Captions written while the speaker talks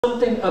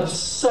something of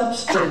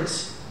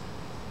substance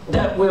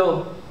that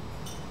will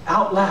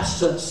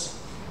outlast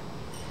us.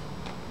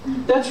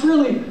 That's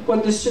really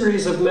what this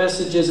series of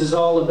messages is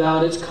all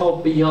about. It's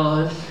called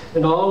Beyond.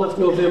 And all of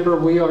November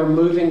we are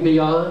moving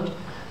beyond.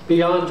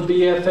 Beyond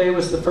BFA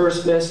was the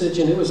first message,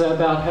 and it was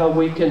about how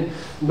we can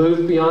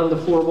move beyond the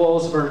four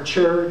walls of our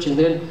church. And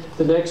then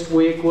the next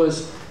week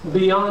was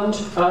Beyond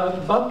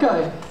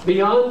Buckeye,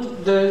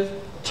 beyond the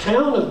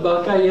town of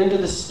Buckeye into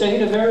the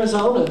state of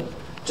Arizona.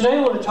 Today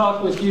I want to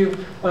talk with you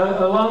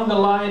along the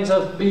lines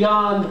of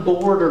beyond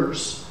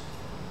borders,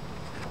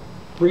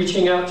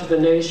 reaching out to the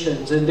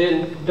nations. And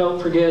then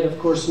don't forget, of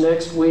course,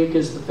 next week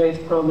is the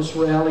Faith Promise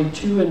Rally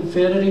to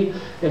Infinity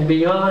and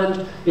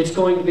Beyond. It's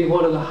going to be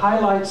one of the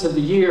highlights of the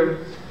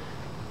year,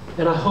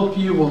 and I hope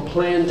you will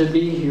plan to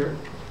be here.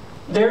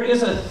 There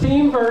is a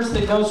theme verse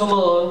that goes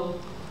along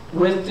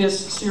with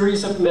this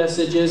series of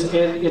messages,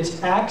 and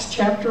it's Acts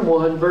chapter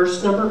 1,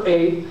 verse number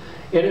 8,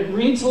 and it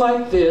reads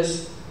like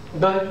this: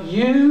 "But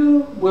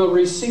you will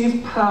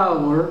receive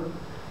power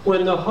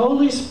when the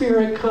Holy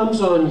Spirit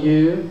comes on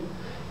you,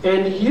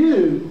 and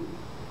you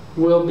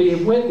will be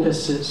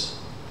witnesses."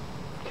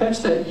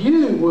 Catch that.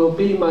 You will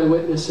be my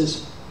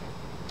witnesses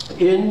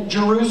in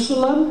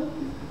Jerusalem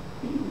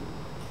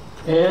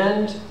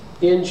and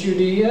in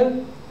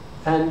Judea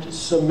and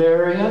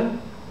Samaria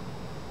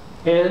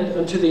and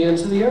unto the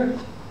ends of the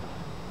earth.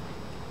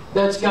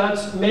 That's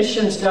God's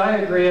missions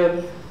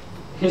diagram,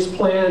 His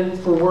plan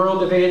for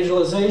world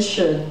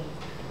evangelization.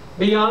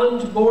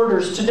 Beyond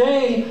borders.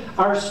 Today,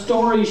 our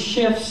story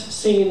shifts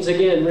scenes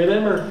again.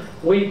 Remember,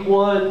 week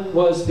 1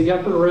 was the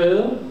upper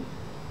room.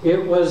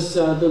 It was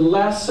the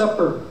Last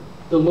Supper,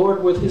 the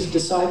Lord with His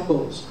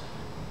disciples.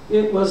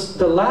 It was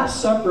the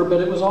Last Supper, but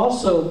it was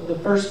also the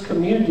First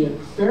Communion.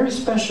 Very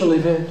special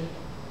event.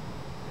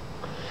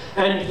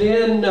 And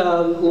then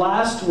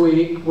last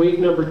week, week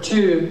number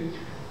 2,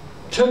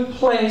 took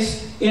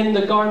place in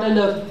the Garden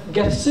of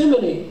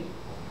Gethsemane,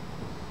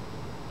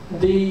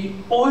 the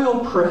oil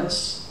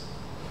press.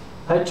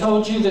 I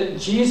told you that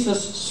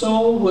Jesus'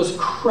 soul was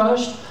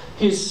crushed.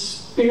 His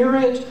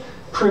spirit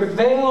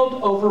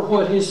prevailed over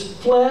what his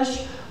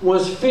flesh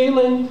was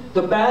feeling.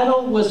 The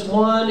battle was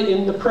won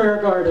in the prayer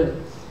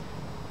garden.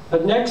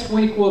 Next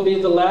week will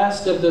be the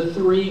last of the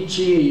 3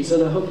 G's,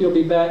 and I hope you'll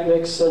be back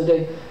next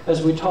Sunday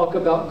as we talk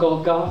about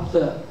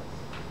Golgotha.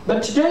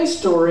 But today's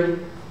story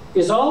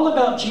is all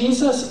about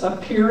Jesus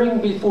appearing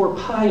before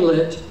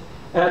Pilate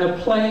at a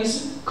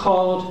place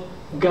called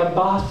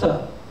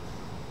Gabbatha.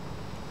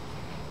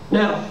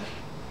 Now,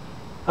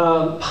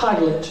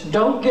 Pilate,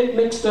 don't get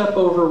mixed up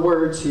over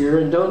words here,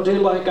 and don't do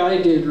like I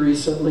did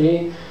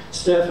recently.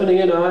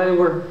 Stephanie and I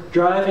were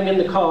driving in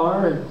the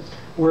car, and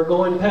we're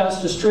going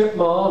past a strip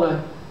mall,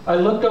 and I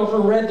looked over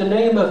and read the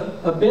name of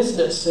a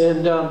business,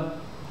 and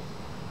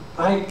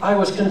I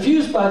was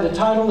confused by the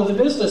title of the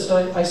business.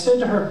 I said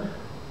to her,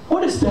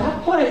 "What is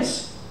that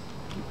place?"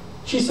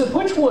 She said,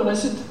 "Which one?" I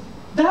said,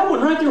 "That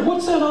one right there.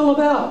 What's that all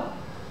about?"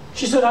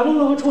 She said, "I don't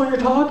know which one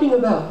you're talking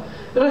about."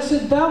 And I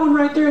said, "That one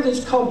right there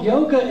that's called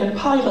Yoga and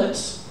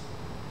Pilots."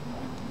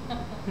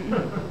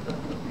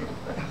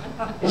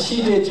 And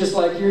she did just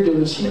like you're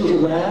doing. She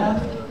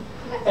laughed,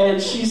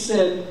 and she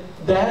said,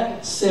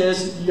 "That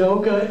says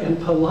Yoga and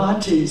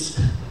Pilates."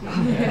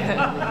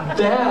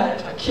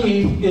 That,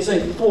 Keith, is a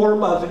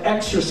form of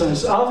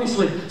exercise.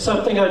 Obviously,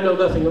 something I know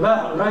nothing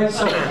about, right?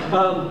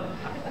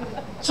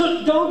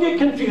 So don't get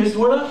confused.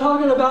 We're not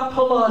talking about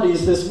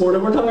Pilates this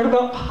morning. We're talking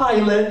about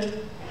Pilate.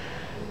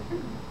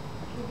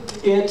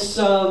 It's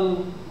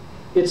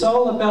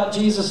all about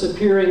Jesus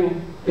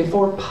appearing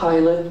before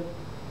Pilate.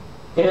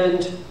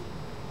 And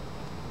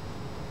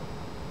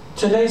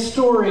today's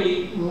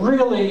story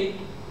really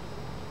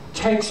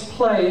takes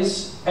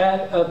place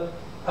at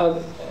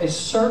a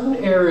certain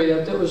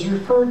area that was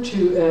referred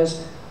to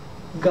as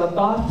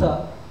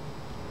Gabbatha.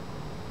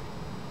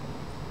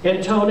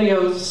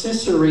 Antonio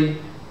Ciceri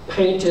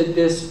painted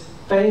this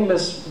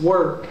famous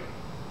work.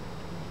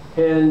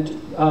 And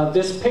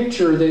this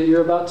picture that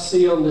you're about to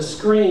see on the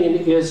screen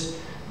is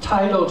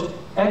titled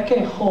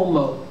Ecce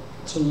Homo.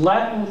 It's a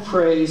Latin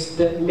phrase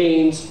that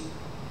means,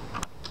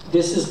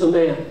 "This is the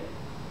man,"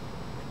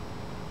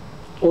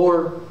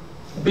 or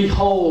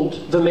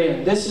 "Behold the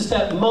man." This is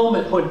that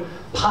moment when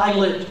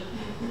Pilate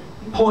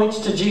points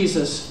to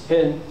Jesus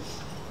and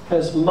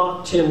has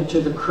mocked him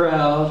to the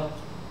crowd.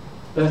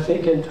 I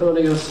think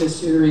Antonio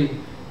Ciceri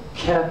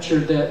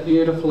captured that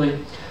beautifully.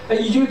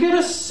 You get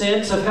a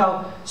sense of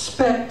how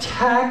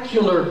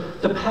spectacular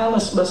the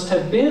palace must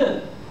have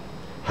been,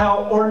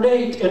 how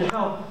ornate and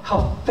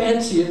how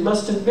fancy it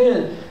must have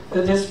been.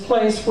 This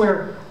place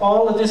where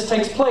all of this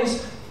takes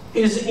place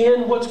is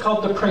in what's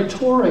called the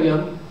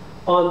Praetorium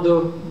on the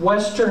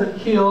western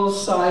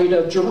hillside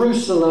of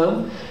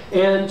Jerusalem,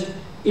 and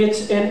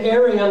it's an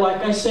area,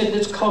 like I said,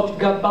 that's called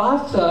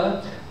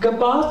Gabbatha.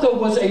 Gabbatha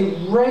was a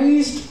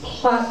raised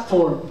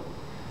platform.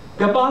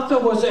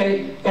 Gabbatha was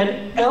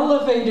an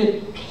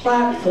elevated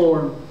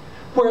platform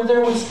where there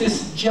was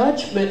this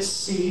judgment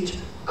seat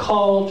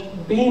called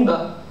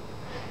Bema.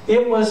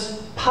 It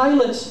was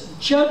Pilate's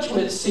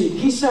judgment seat.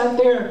 He sat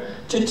there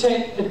to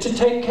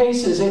take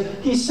cases, and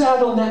he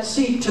sat on that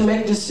seat to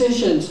make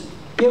decisions.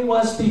 It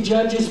was the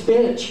judge's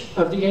bench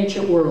of the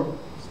ancient world.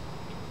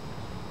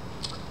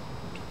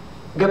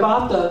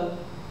 Gabbatha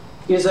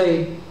is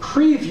a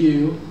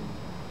preview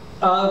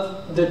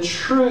of the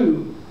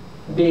true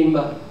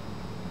Bema.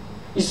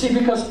 You see,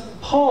 because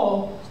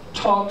Paul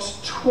talks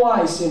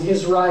twice in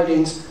his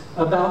writings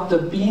about the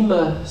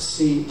Bema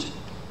seat,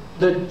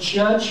 the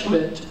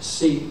judgment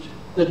seat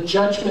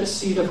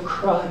of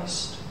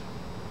Christ.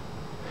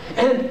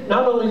 And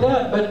not only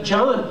that, but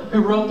John,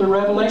 who wrote the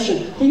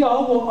Revelation, he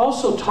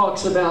also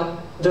talks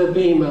about the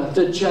Bema,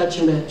 the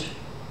judgment.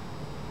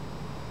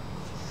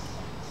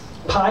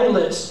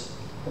 Pilate's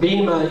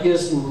Bema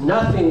is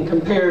nothing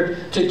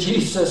compared to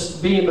Jesus'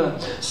 Bema.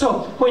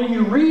 So when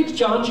you read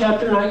John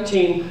chapter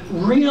 19,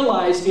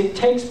 realize it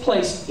takes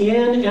place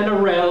in and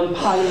around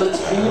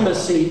Pilate's Bema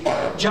seat.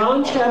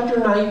 John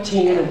chapter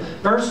 19,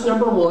 verse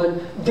number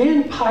 1,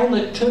 then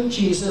Pilate took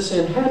Jesus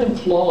and had him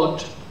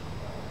flogged.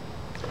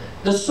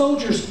 The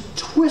soldiers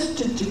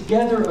twisted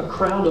together a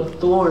crown of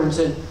thorns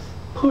and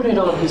put it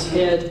on his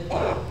head.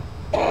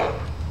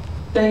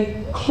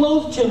 They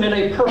clothed him in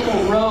a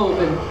purple robe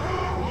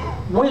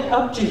and went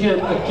up to him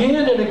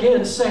again and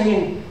again,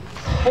 saying,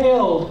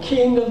 "Hail,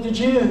 King of the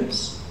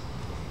Jews!"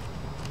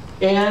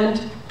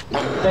 And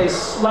they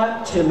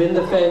slapped him in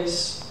the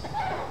face.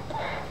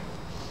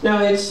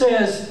 Now it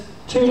says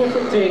two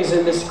different things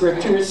in this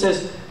scripture. It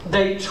says,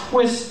 they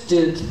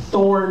twisted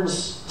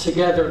thorns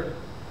together.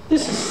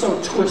 This is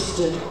so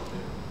twisted.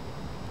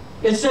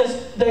 It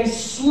says, they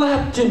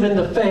slapped him in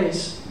the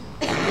face.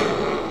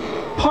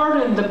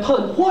 Pardon the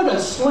pun, what a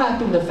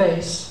slap in the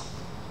face.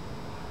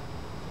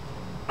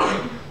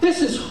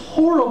 This is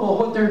horrible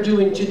what they're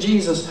doing to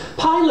Jesus.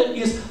 Pilate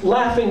is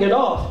laughing it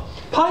off.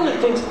 Pilate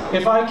thinks,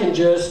 if I can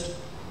just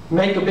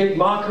make a big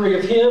mockery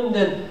of him,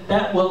 then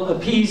that will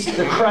appease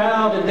the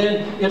crowd, and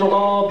then it'll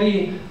all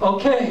be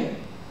okay.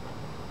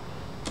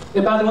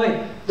 And by the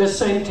way, this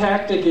same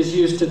tactic is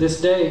used to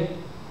this day.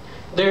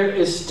 There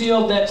is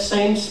still that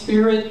same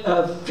spirit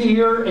of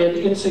fear and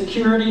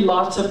insecurity.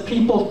 Lots of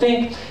people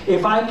think,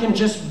 if I can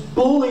just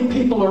bully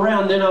people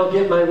around, then I'll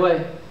get my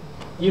way.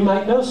 You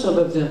might know some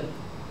of them.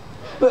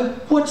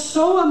 But what's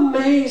so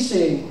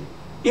amazing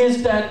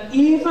is that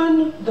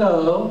even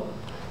though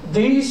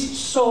these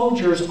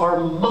soldiers are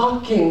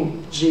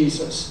mocking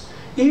Jesus,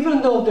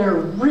 even though they're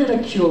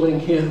ridiculing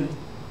him,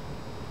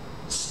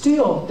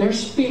 still they're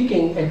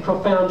speaking a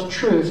profound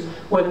truth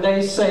when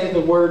they say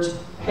the words,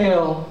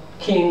 "Hail,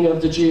 King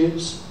of the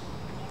Jews."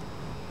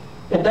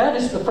 And that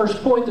is the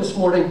first point this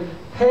morning.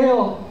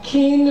 Hail,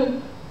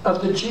 King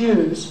of the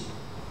Jews.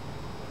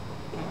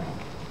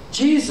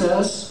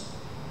 Jesus,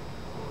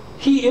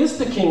 he is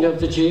the King of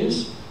the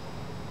Jews.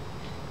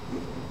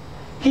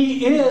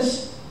 He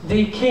is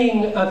the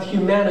King of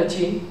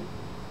humanity.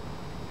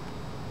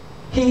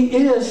 He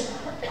is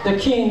the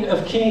King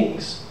of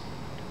kings.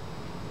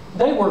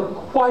 They were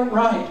quite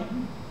right,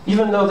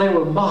 even though they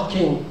were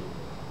mocking.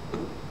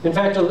 In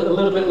fact, a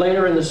little bit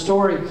later in the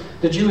story,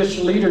 the Jewish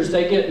leaders,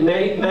 they get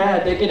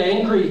mad, they get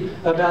angry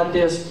about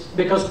this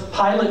because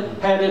Pilate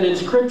had an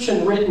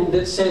inscription written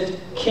that said,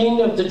 "King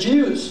of the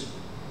Jews."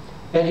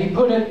 And he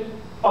put it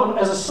on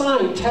as a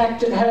sign,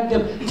 had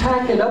them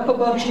tack it up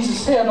above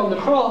Jesus' head on the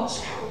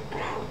cross.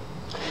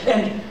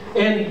 And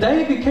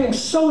they became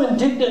so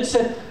indignant,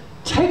 said,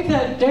 "Take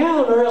that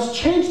down or else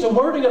change the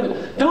wording of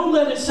it. Don't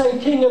let it say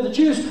King of the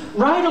Jews."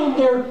 Right on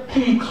there,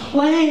 he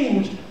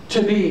claimed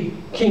to be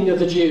King of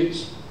the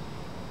Jews.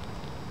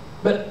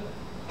 But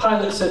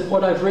Pilate said,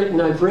 "What I've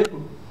written,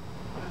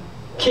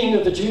 King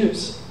of the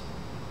Jews."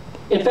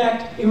 In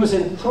fact, it was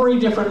in 3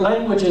 different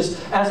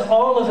languages as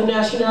all of the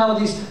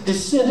nationalities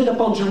descended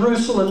upon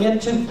Jerusalem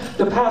into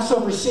the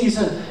Passover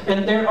season.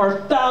 And there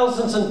are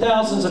thousands and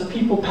thousands of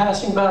people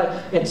passing by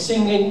and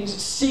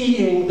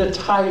seeing the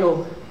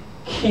title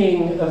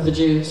King of the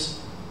Jews.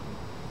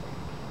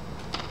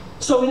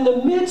 So in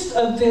the midst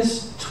of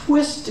this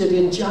twisted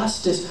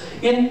injustice,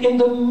 in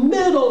the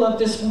middle of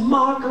this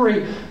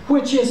mockery,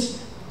 which is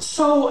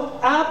so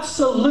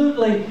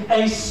absolutely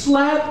a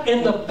slap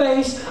in the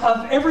face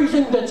of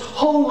everything that's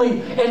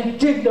holy and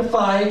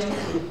dignified,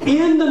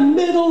 in the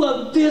middle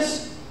of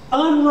this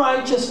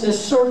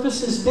unrighteousness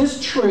surfaces this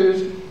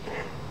truth: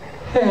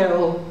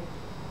 Hail,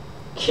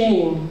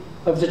 King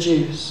of the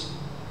Jews.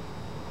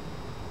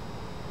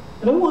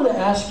 And I want to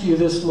ask you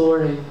this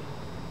morning,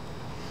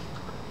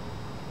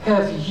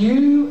 have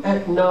you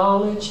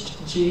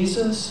acknowledged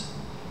Jesus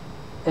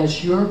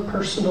as your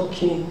personal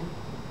King?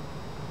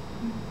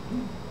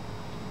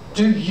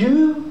 Do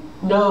you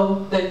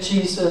know that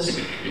Jesus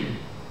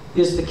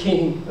is the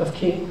King of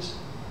kings?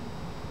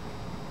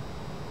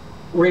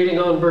 Reading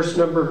on verse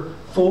number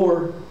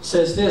 4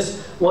 says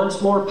this: "Once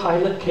more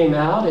Pilate came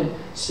out and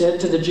said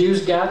to the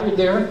Jews gathered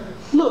there,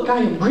 'Look,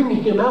 I am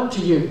bringing him out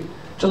to you,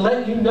 to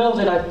let you know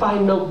that I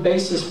find no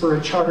basis for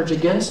a charge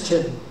against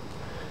him.'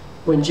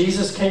 When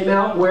Jesus came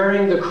out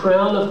wearing the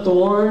crown of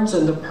thorns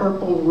and the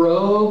purple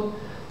robe,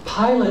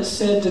 Pilate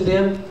said to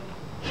them,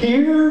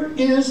 'Here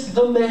is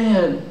the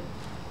man.'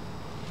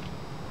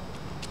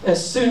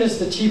 As soon as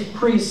the chief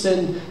priests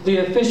and the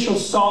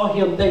officials saw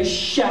him, they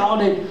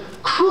shouted,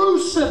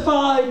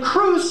 "Crucify!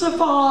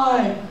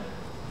 Crucify!"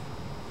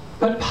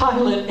 But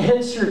Pilate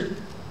answered,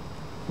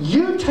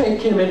 "You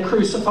take him and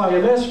crucify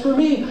him. As for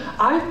me,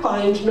 I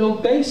find no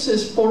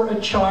basis for a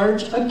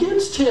charge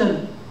against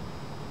him."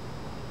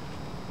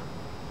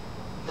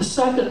 The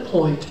second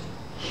point,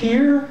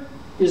 here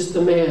is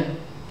the man.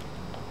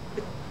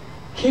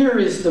 Here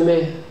is the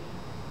man.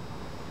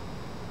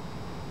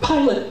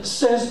 Pilate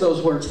says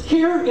those words.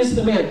 Here is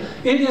the man.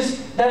 It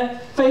is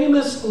that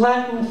famous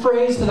Latin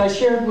phrase that I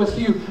shared with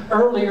you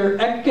earlier,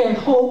 ecce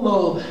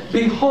homo,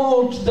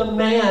 behold the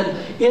man.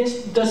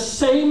 It's the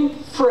same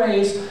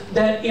phrase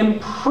that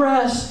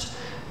impressed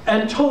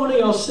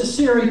Antonio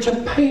Ciceri to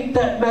paint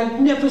that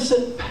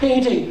magnificent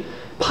painting.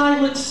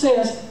 Pilate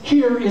says,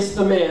 here is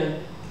the man.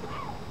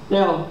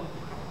 Now,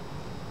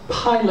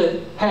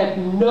 Pilate had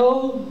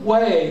no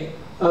way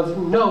of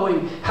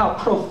knowing how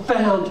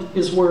profound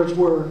his words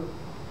were.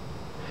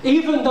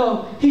 Even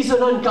though he's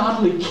an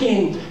ungodly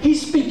king,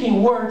 he's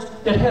speaking words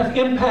that have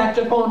impact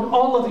upon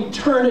all of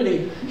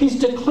eternity. He's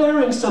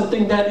declaring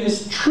something that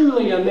is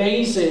truly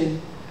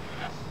amazing.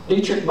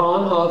 Dietrich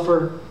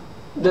Bonhoeffer,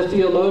 the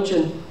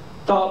theologian,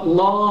 thought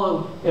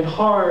long and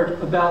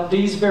hard about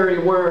these very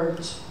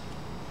words.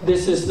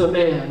 This is the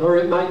man, or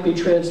it might be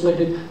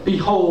translated,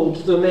 behold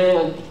the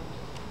man.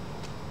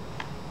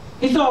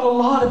 He thought a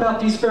lot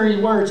about these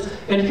very words,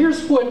 and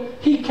here's what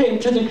he came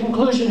to the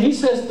conclusion. He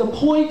says the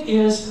point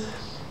is,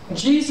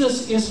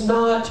 Jesus is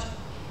not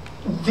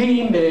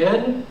the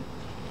man.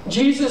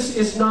 Jesus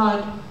is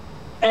not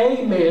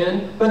a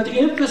man, but the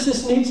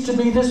emphasis needs to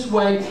be this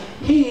way.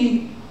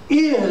 He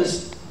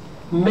is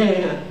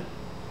man.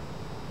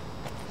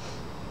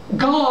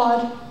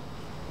 God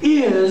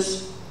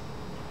is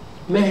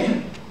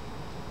man.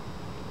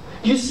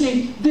 You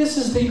see, this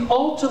is the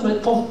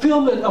ultimate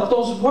fulfillment of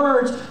those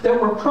words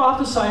that were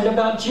prophesied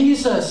about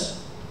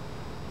Jesus.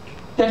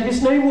 That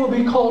his name will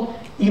be called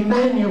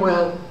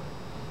Emmanuel,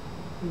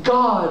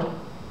 God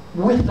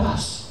with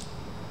us.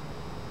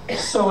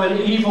 So an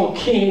evil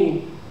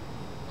king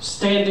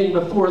standing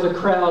before the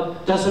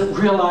crowd doesn't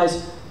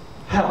realize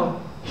how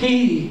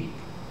he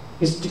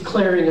is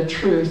declaring a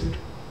truth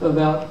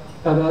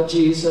about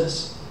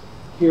Jesus.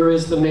 Here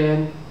is the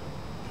man.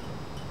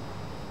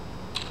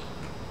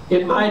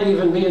 It might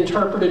even be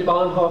interpreted,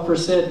 Bonhoeffer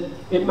said,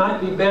 it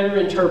might be better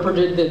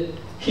interpreted that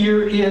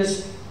here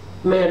is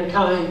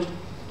mankind.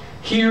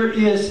 Here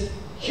is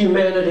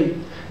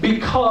humanity.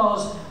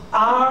 Because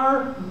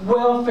our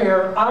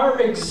welfare,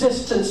 our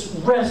existence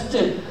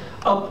rested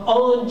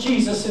upon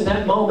Jesus in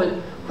that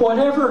moment.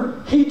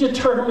 Whatever he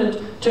determined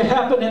to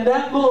happen in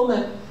that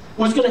moment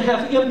was going to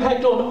have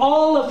impact on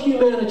all of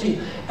humanity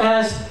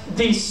as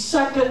the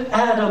second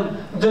Adam,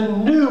 the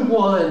new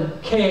one,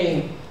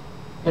 came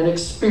and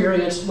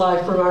experienced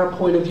life from our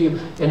point of view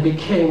and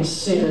became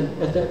sin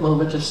at that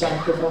moment of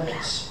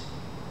sacrifice.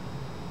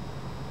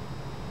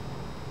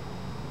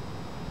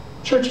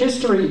 Church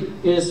history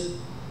is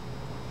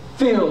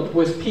filled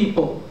with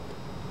people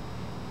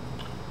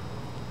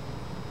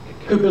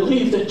who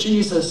believe that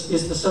Jesus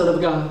is the Son of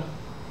God,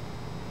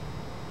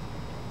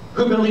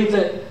 who believe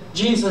that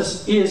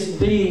Jesus is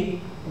the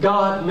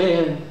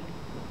God-man.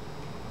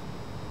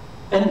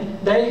 And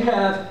they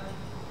have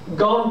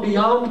gone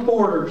beyond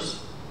borders,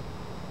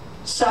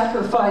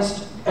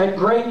 sacrificed at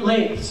great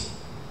lengths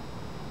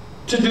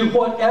to do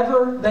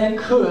whatever they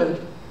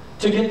could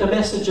to get the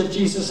message of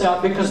Jesus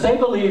out, because they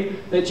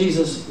believe that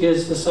Jesus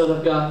is the Son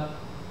of God.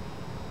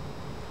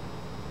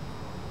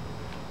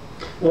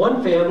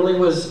 One family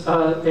was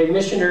a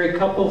missionary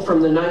couple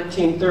from the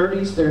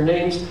 1930s. Their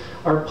names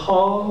are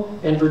Paul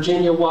and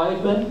Virginia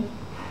Weidman.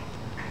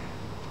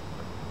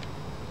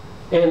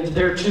 And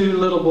their two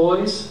little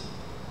boys.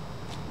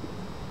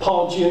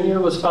 Paul Jr.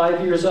 was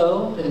 5 years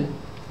old, and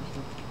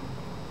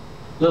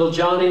little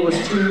Johnny was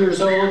 2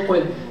 years old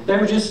when they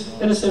were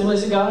just an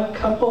Assemblies of God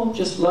couple,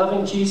 just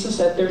loving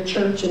Jesus at their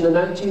church in the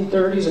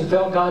 1930s, and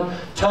felt God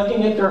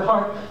tugging at their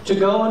heart to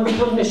go and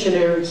become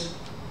missionaries.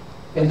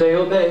 And they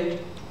obeyed.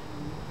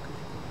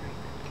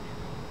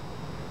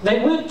 They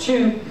went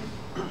to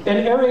an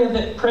area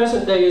that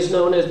present day is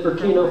known as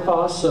Burkina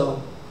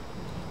Faso.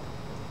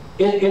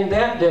 In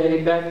that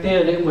day, back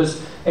then, it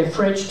was a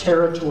French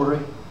territory.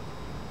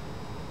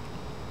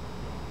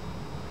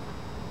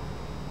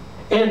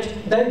 And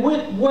they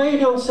went way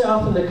down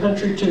south in the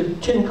country to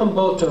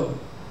Tinkomboto,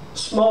 a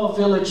small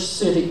village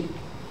city,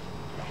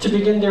 to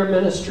begin their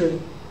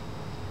ministry.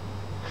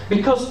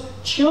 Because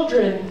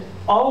children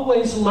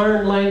always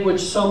learn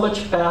language so much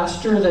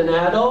faster than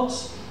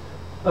adults.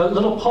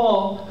 Little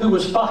Paul, who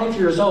was 5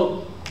 years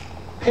old,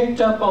 picked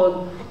up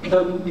on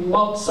the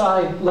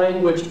Maasai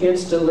language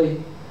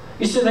instantly.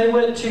 You see, they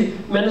went to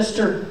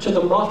minister to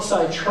the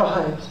Maasai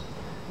tribes.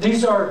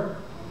 These are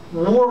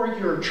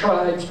warrior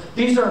tribes.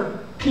 These are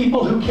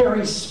people who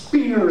carry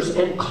spears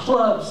and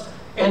clubs,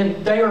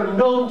 and they are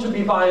known to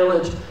be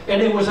violent,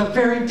 and it was a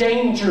very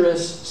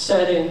dangerous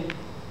setting.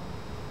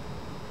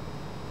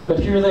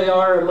 But here they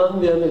are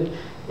among them,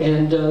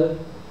 and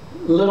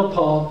little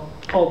Paul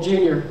Paul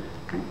Jr.,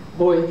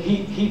 boy,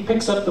 he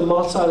picks up the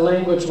Maasai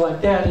language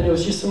like that, and it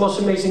was just the most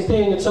amazing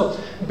thing. And so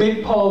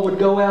Big Paul would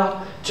go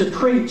out to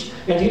preach,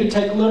 and he would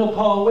take Little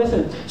Paul with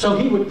him. So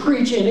he would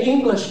preach in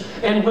English,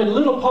 and when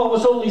Little Paul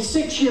was only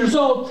 6 years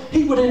old,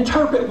 he would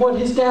interpret what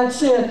his dad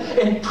said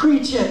and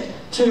preach it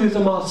to the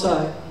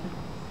Maasai.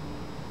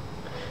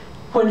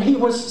 When he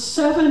was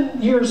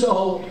 7 years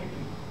old,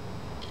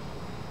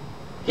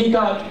 he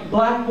got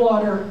black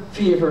water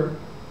fever,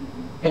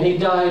 and he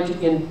died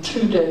in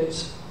 2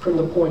 days from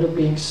the point of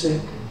being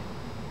sick.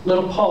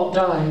 Little Paul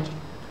died.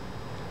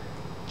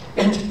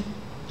 And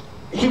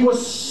he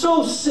was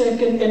so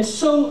sick and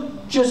so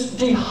just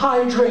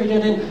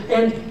dehydrated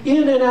and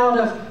in and out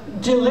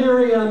of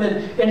delirium,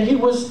 and he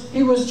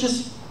was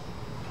just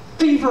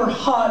fever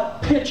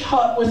hot, pitch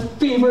hot with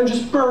fever and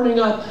just burning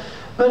up.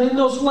 But in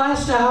those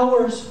last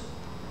hours,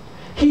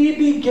 he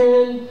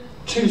began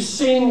to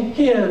sing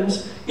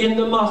hymns in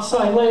the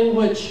Maasai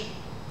language.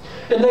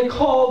 And they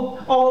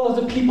called all of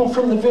the people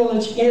from the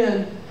village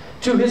in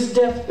to his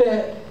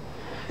deathbed.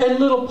 And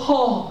Little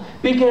Paul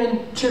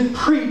began to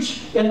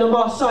preach in the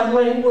Maasai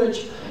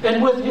language.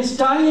 And with his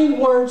dying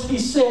words, he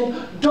said,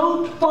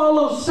 "Don't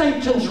follow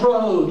Satan's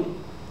road.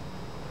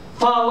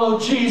 Follow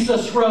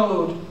Jesus'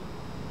 road.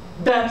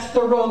 That's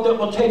the road that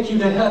will take you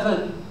to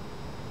heaven."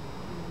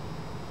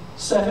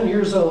 7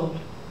 years old.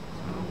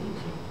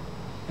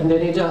 And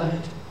then he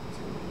died.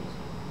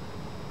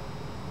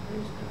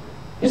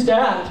 His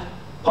dad,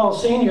 Paul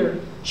Sr.,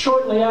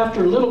 shortly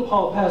after Little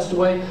Paul passed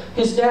away,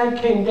 his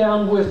dad came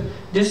down with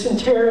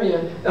dysentery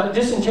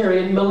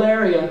and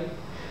malaria.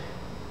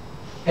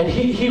 And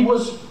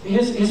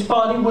his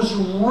body was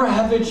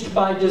ravaged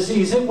by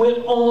disease. It went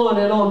on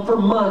and on for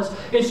months.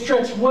 It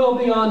stretched well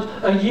beyond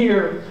a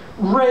year.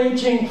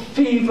 Raging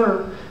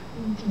fever,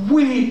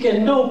 weak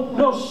and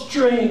no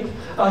strength.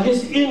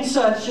 His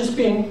insides just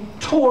being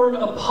torn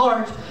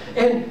apart,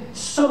 and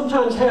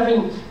sometimes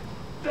having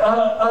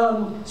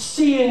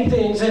seeing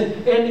things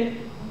and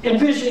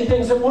envisioning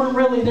things that weren't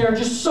really there,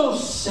 just so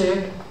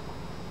sick.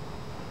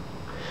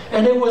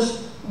 And it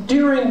was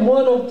during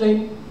one of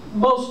the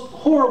most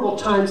horrible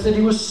times that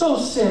he was so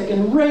sick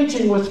and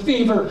raging with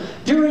fever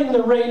during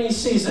the rainy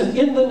season,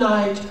 in the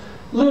night,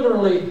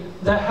 literally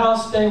the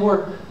house they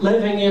were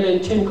living in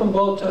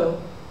Tinkomboto,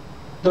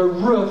 the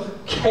roof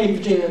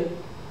caved in.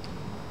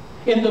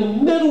 In the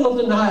middle of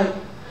the night,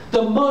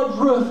 the mud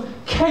roof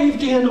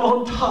caved in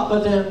on top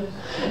of them.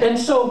 And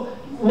so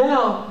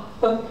now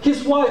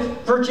his wife,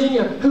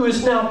 Virginia, who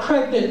is now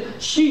pregnant,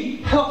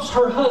 she helps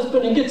her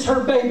husband and gets her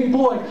baby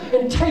boy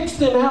and takes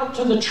them out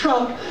to the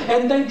truck,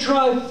 and they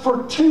drive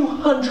for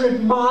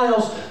 200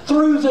 miles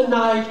through the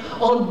night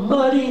on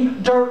muddy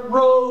dirt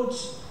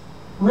roads,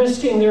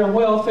 risking their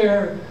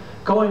welfare,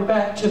 going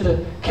back to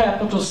the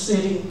capital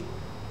city.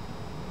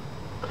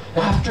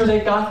 After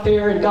they got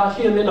there and got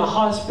him in a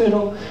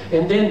hospital,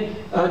 and then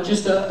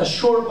just a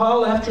short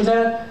while after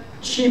that,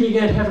 she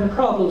began having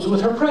problems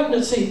with her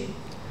pregnancy.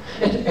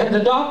 And the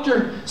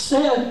doctor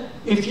said,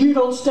 if you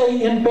don't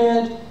stay in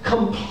bed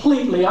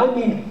completely, I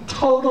mean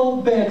total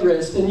bed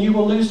rest, then you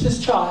will lose this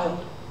child.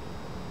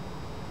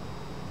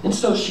 And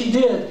so she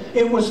did.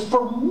 It was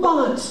for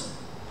months.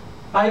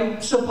 I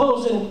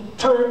suppose in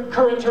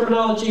current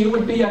terminology it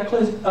would be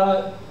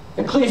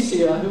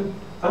ecclesia.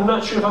 I'm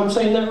not sure if I'm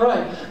saying that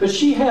right. But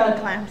she had...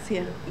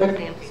 Eclampsia.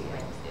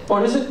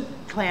 What is it?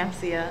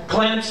 Eclampsia.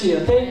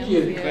 Eclampsia, thank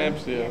you.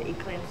 Eclampsia.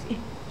 Eclampsia.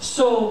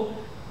 So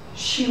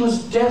she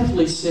was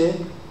deathly sick,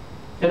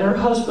 and her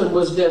husband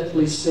was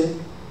deathly sick.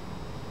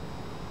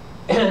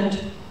 And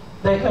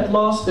they had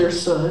lost their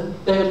son,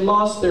 they had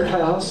lost their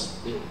house,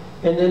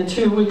 and then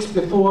 2 weeks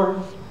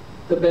before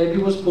the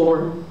baby was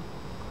born,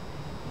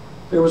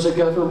 there was a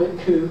government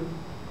coup.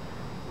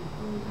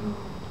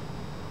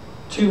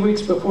 2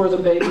 weeks before the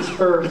baby's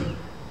birth,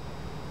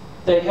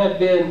 they had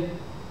been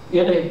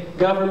in a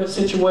government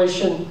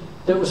situation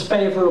that was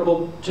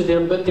favorable to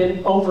them, but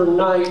then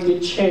overnight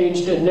it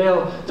changed, and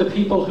now the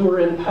people who were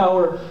in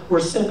power were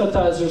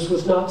sympathizers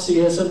with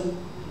Nazism.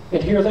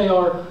 And here they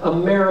are,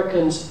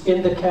 Americans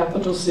in the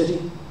capital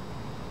city.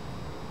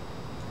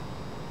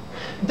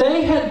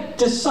 They had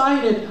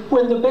decided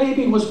when the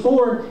baby was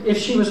born, if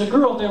she was a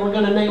girl, they were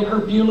going to name her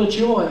Beulah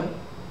Joy.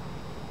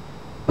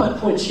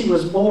 But when she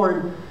was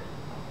born,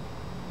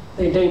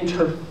 they named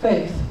her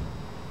Faith,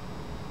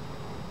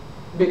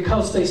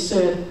 because they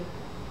said,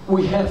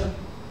 we have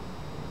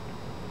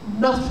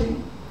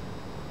nothing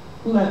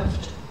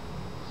left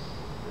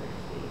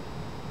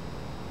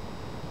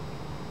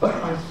but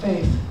our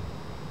faith.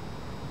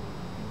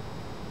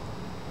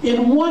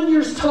 In 1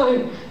 year's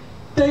time,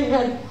 they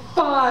had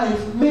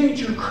 5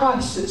 major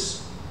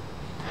crises.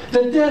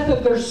 The death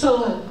of their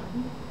son,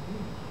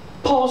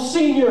 Paul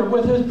Sr.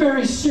 with a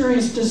very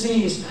serious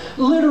disease.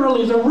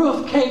 Literally, the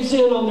roof caves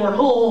in on their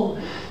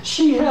home.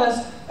 She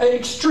has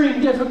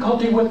extreme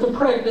difficulty with the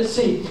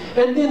pregnancy.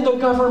 And then the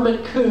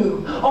government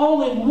coup,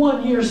 all in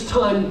 1 year's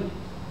time.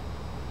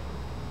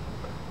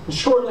 And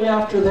shortly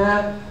after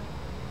that,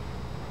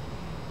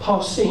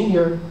 Paul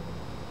Sr.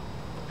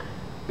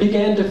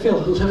 began to feel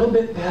a little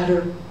bit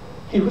better.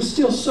 He was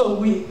still so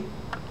weak.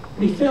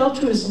 But he fell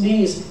to his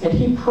knees and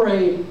he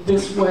prayed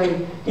this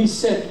way. He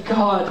said,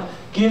 God,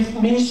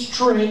 give me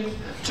strength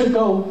to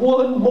go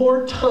one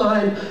more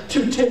time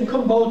to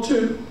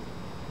Timbuktu.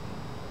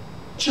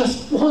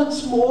 Just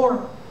once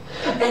more.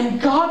 And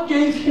God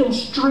gave him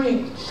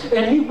strength.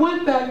 And he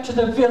went back to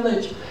the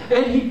village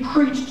and he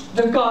preached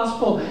the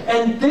gospel.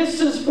 And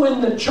this is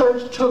when the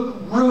church took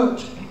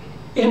root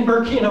in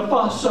Burkina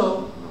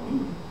Faso.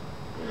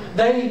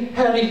 They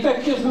had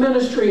effective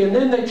ministry, and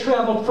then they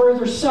traveled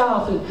further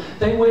south and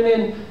they went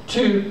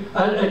into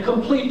a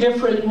complete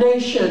different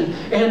nation.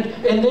 And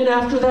then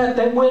after that,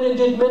 they went and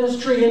did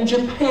ministry in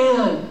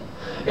Japan.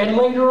 And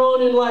later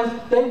on in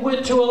life, they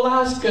went to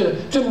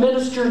Alaska to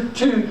minister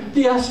to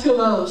the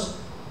Eskimos.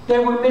 They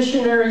were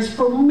missionaries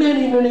for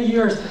many, many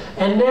years.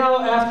 And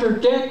now, after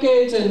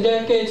decades and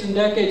decades and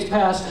decades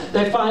pass,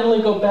 they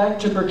finally go back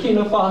to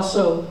Burkina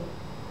Faso.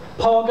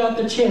 Paul got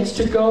the chance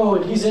to go,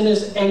 and he's in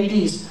his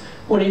 80s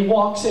when he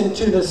walks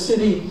into the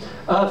city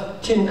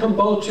of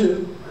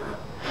Timbuktu.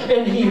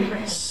 And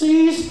he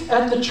sees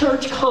at the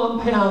church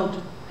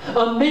compound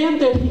a man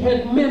that he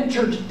had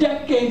mentored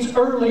decades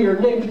earlier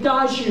named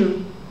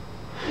Daju.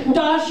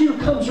 Daju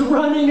comes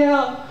running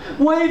out,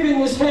 waving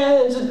his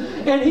hands,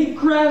 and he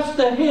grasps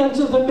the hands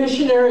of the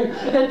missionary,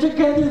 and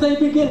together they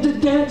begin to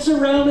dance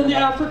around in the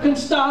African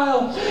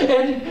style.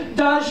 And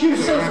Daju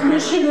says,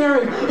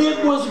 missionary,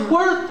 it was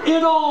worth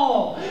it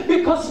all,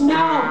 because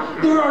now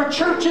there are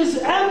churches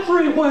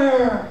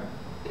everywhere.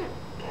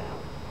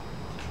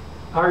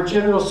 Our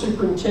General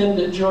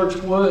Superintendent, George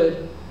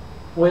Wood,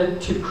 went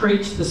to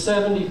preach the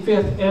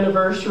 75th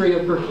anniversary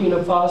of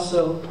Burkina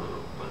Faso.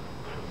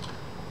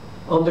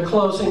 On the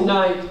closing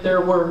night,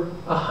 there were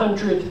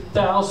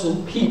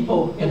 100,000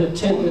 people in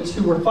attendance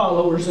who were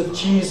followers of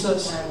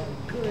Jesus.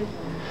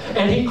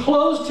 And he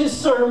closed his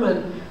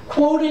sermon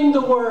quoting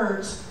the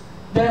words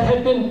that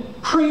had been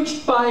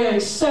preached by a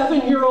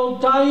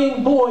 7-year-old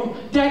dying boy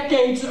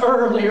decades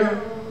earlier.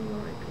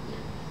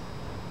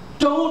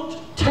 Don't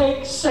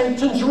take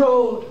Satan's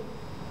road.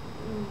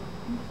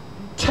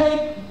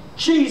 Take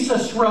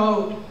Jesus'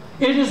 road.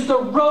 It is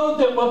the road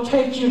that will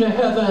take you to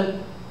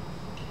heaven.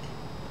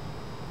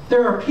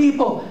 There are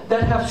people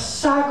that have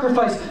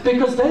sacrificed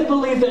because they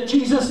believe that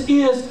Jesus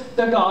is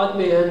the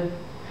God-man.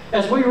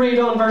 As we read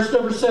on verse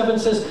number 7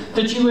 says,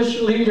 the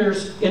Jewish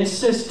leaders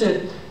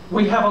insisted,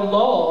 we have a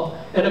law,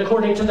 and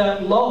according to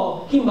that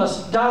law, he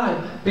must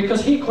die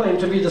because he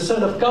claimed to be the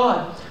Son of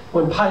God.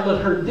 When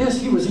Pilate heard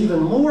this, he was even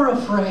more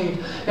afraid,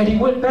 and he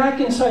went back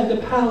inside the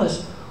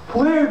palace.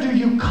 Where do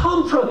you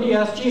come from? He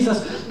asked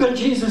Jesus, but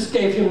Jesus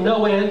gave him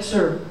no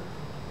answer.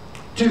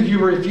 Do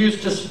you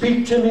refuse to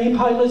speak to me?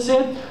 Pilate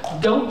said.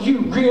 Don't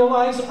you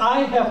realize I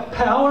have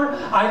power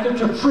either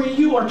to free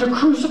you or to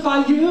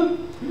crucify you?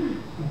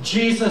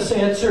 Jesus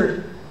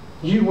answered,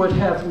 you would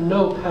have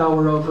no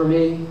power over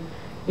me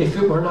if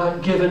it were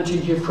not given to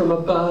you from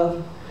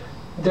above.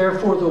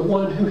 Therefore, the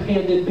one who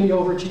handed me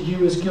over to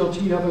you is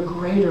guilty of a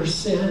greater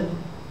sin.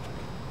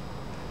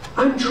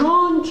 I'm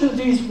drawn to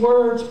these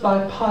words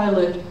by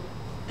Pilate.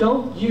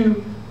 Don't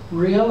you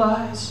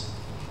realize?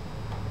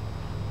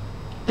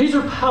 These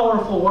are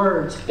powerful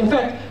words. In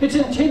fact, it's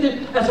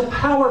intended as a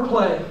power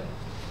play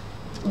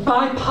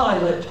by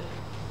Pilate.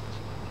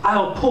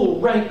 I'll pull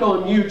rank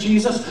on you,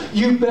 Jesus.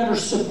 You better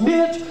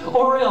submit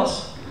or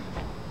else.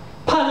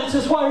 Pilate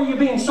says, why are you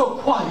being so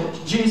quiet,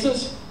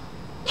 Jesus?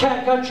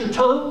 Cat got your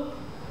tongue?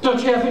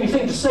 Don't you have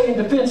anything to say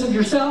in defense of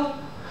yourself?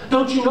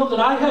 Don't you know that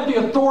I have the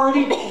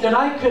authority that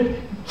I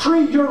could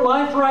free your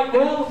life right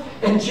now?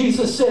 And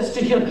Jesus says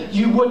to him,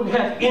 you wouldn't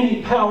have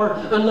any power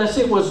unless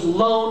it was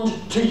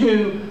loaned to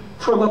you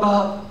from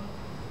above.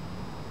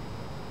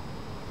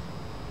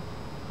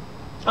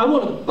 I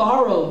want to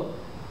borrow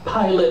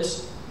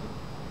Pilate's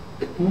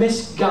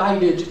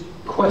misguided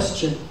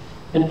question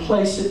and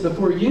place it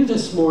before you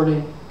this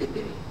morning.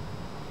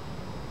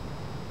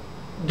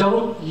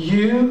 Don't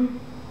you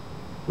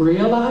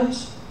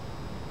realize?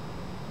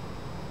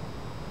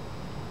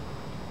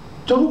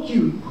 Don't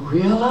you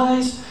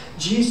realize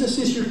Jesus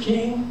is your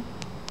King?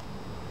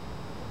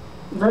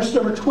 Verse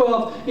number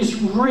 12 is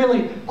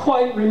really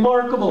quite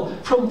remarkable.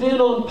 From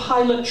then on,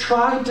 Pilate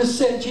tried to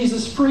set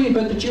Jesus free,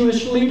 but the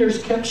Jewish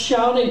leaders kept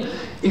shouting,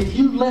 if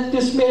you let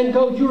this man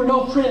go, you are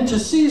no friend to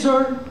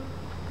Caesar.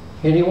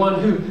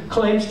 Anyone who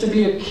claims to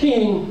be a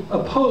king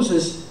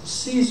opposes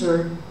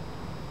Caesar.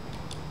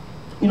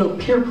 You know,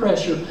 peer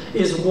pressure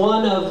is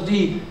one of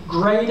the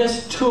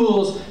greatest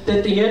tools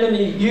that the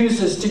enemy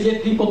uses to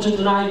get people to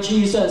deny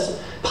Jesus.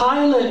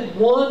 Pilate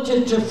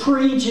wanted to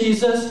free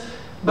Jesus,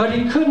 but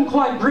he couldn't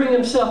quite bring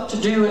himself to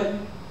do it.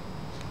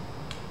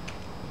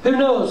 Who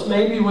knows,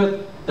 maybe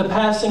with the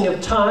passing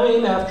of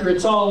time, after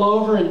it's all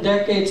over and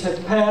decades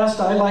have passed,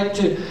 I like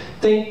to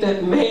think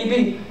that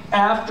maybe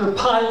after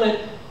Pilate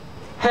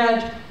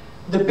had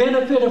the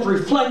benefit of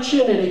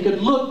reflection and he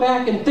could look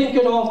back and think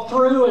it all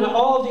through and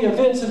all the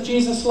events of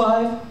Jesus'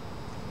 life,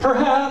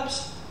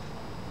 perhaps,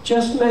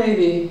 just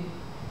maybe,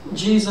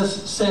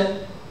 Jesus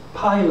set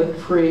Pilate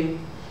free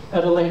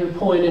at a later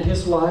point in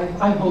his life.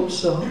 I hope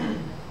so.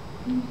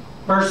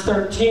 Verse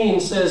 13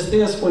 says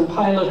this: when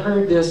Pilate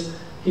heard this,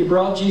 he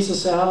brought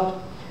Jesus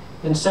out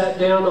and sat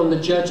down on the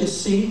judge's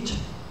seat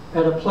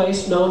at a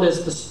place known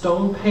as the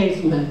Stone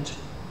Pavement,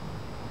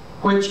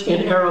 which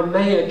in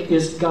Aramaic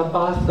is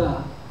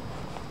Gabbatha.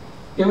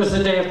 It was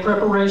the day of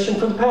preparation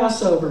for the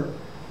Passover.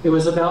 It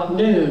was about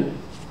noon.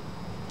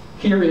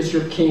 "Here is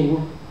your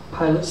king,"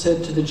 Pilate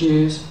said to the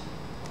Jews.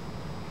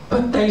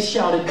 But they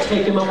shouted,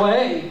 "Take him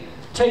away!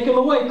 Take him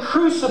away!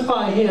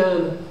 Crucify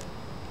him!"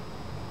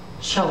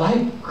 "Shall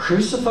I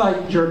crucify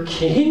your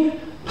king?"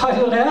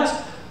 Pilate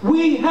asked.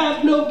 "We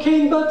have no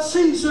king but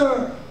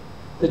Caesar,"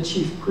 the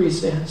chief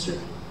priests answered.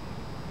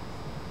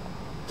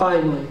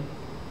 Finally,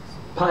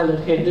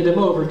 Pilate handed him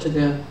over to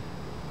them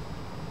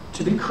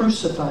to be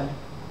crucified.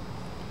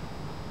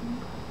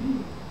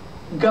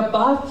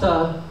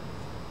 Gabbatha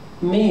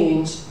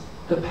means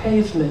the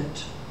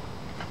pavement.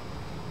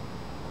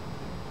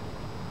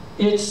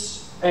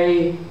 It's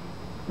a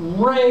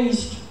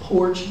raised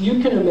porch. You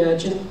can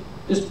imagine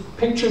this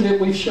picture that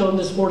we've shown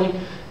this morning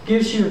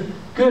gives you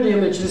a good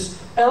image. This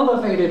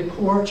elevated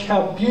porch,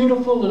 how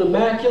beautiful and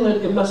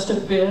immaculate it must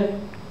have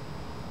been.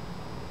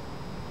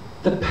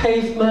 The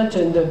pavement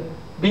and the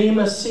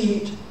bema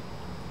seat.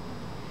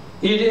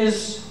 It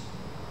is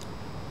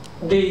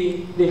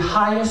the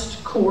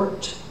highest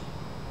court.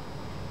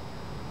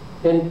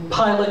 And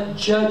Pilate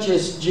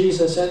judges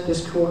Jesus at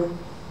this court.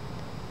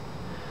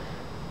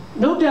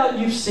 No doubt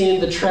you've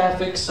seen the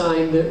traffic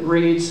sign that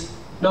reads,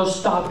 "No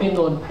stopping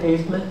on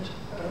pavement."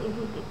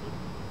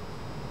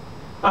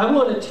 I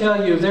want to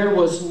tell you, there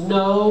was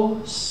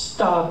no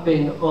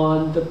stopping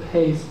on the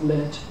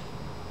pavement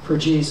for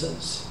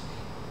Jesus.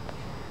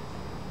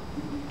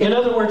 In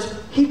other words,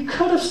 he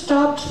could have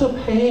stopped the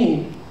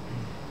pain.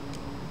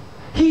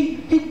 He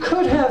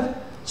could have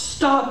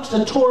stopped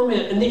the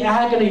torment and the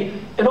agony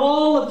and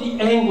all of the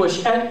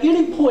anguish. At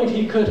any point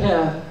he could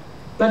have,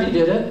 but he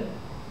didn't.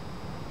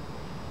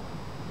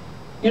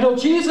 You know,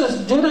 Jesus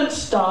didn't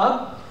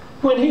stop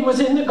when he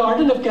was in the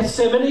Garden of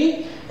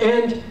Gethsemane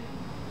and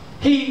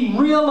he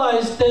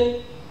realized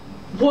that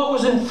what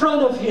was in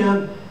front of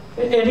him,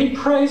 and he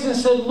prays and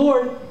said,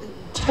 "Lord,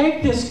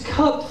 take this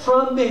cup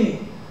from me.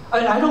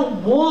 I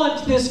don't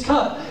want this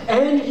cup.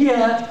 And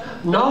yet,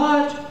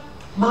 not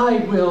my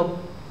will,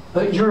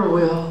 but your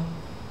will."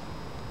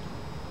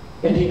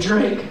 And he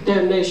drank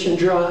damnation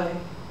dry.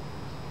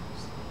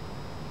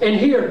 And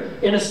here,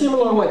 in a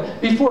similar way,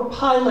 before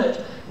Pilate,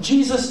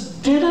 Jesus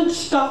didn't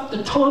stop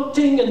the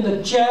taunting and the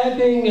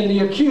jabbing and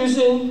the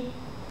accusing,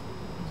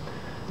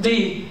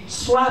 the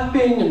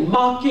slapping and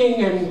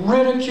mocking and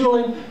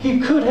ridiculing. He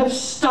could have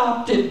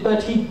stopped it,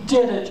 but he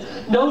didn't.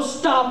 No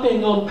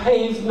stopping on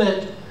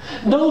pavement.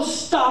 No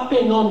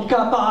stopping on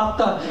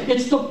Gabbatha.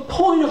 It's the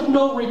point of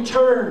no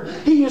return.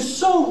 He is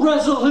so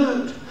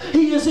resolute.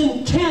 He is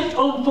intent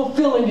on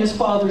fulfilling his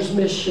Father's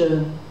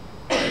mission.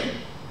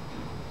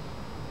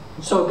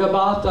 So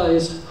Gabbatha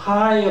is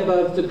high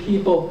above the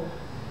people.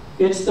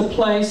 It's the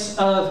place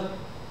of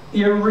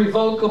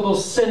irrevocable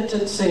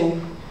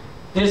sentencing.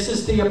 This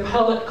is the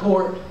appellate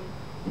court.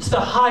 It's the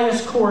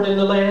highest court in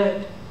the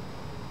land.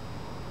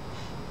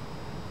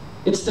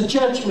 It's the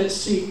judgment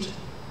seat.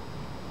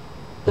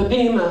 The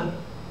bema.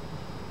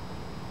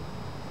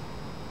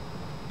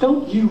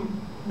 Don't you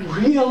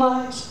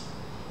realize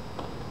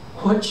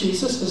what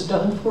Jesus has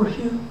done for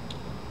you?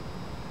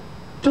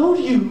 Don't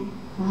you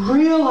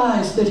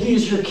realize that he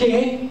is your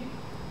king?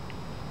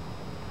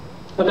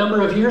 A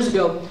number of years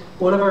ago,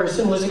 one of our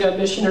Assemblies of God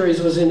missionaries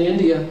was in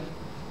India.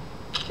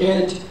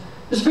 And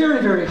it's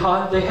very, very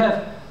hot. They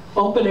have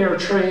open air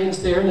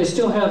trains there, and they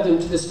still have them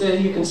to this day.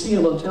 You can see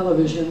them on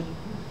television.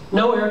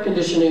 No air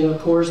conditioning, of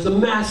course. The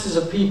masses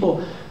of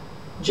people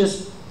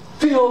just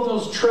fill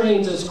those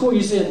trains and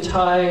squeeze in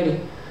tight.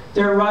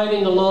 They're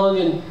riding along,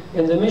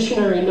 and the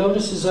missionary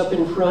notices up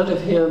in front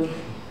of him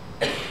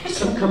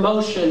some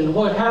commotion. And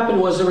what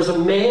happened was there was a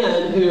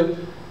man who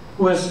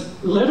was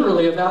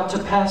literally about to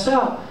pass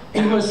out.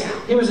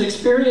 He was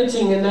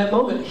experiencing in that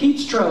moment heat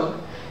stroke,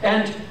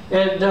 and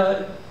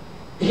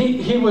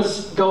he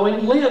was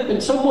going limp,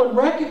 and someone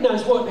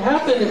recognized what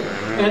happened,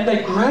 and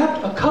they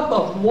grabbed a cup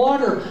of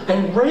water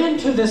and ran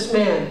to this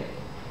man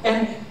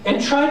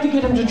and tried to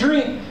get him to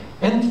drink.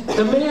 And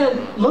the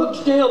man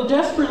looked down,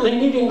 desperately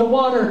needing the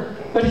water,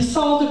 but he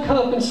saw the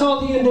cup and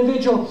saw the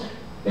individual,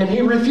 and he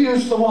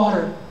refused the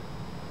water.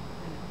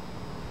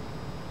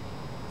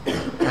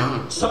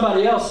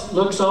 Somebody else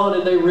looks on,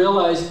 and they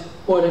realize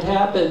what had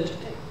happened.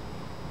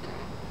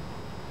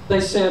 They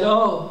said,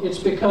 "Oh, it's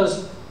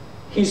because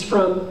he's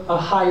from a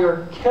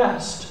higher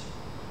caste."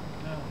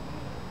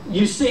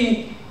 You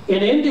see,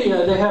 in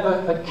India, they have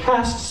a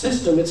caste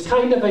system. It's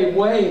kind of a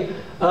way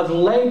of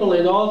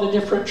labeling all the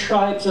different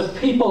tribes of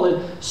people,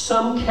 and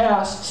some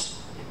castes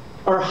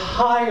are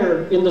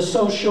higher in the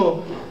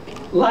social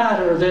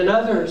ladder than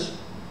others.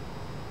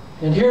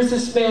 And here's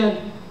this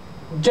man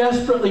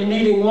desperately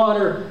needing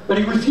water, but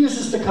he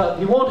refuses the cup.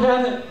 He won't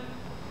have it.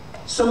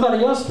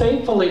 Somebody else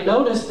thankfully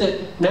noticed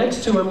that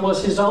next to him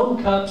was his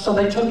own cup, so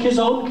they took his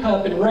own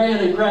cup and ran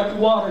and grabbed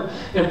water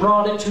and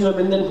brought it to him.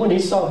 And then when he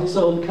saw his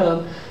own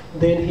cup,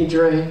 Then he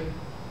drank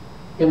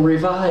and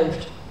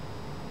revived.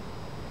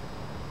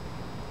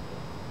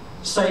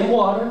 Same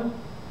water,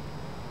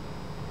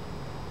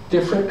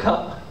 different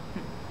cup.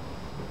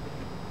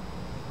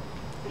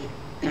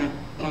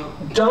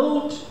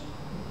 Don't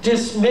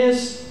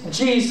dismiss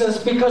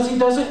Jesus because he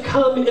doesn't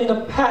come in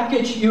the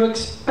package you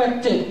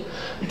expected.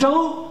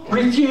 Don't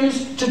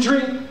refuse to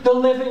drink the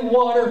living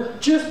water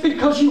just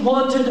because you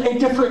wanted a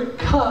different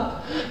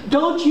cup.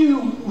 Don't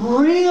you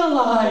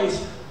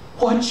realize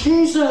what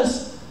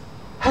Jesus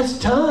has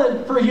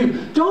done for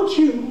you? Don't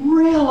you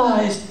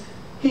realize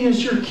he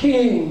is your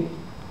King?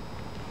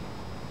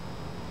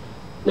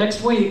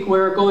 Next week,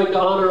 we're going to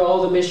honor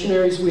all the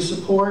missionaries we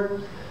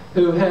support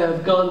who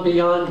have gone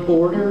beyond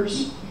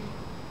borders.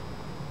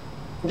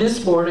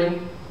 This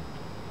morning,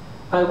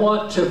 I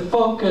want to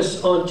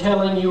focus on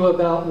telling you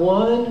about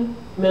one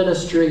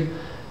ministry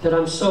that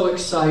I'm so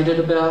excited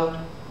about.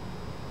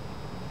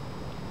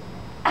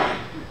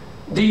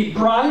 The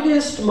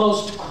brightest,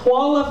 most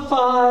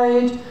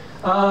qualified,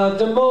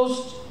 the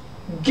most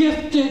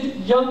gifted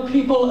young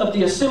people of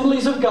the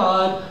Assemblies of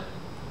God,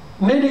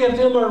 many of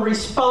them are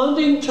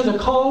responding to the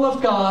call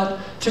of God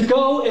to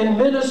go and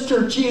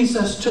minister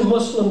Jesus to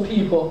Muslim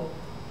people.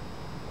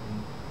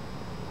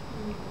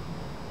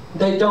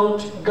 They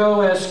don't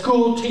go as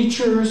school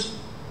teachers.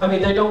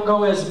 They don't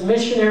go as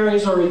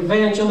missionaries or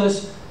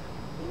evangelists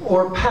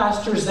or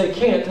pastors. They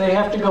can't. They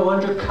have to go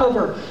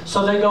undercover.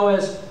 So they go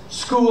as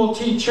school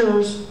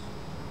teachers,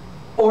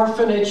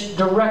 orphanage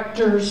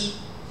directors,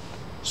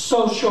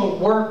 social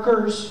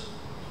workers,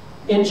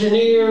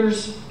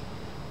 engineers,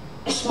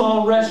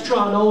 small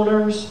restaurant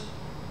owners.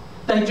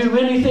 They do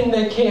anything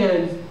they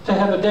can to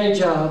have a day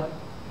job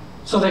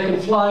so they can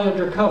fly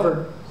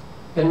undercover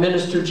and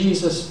minister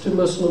Jesus to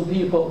Muslim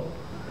people.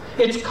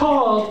 It's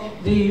called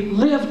the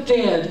Live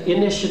Dead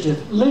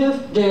Initiative.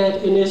 Live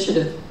Dead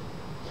Initiative.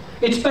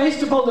 It's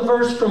based upon the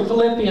verse from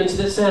Philippians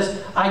that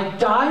says, I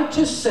die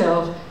to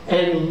self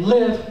and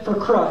live for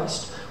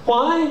Christ.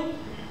 Why?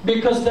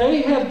 Because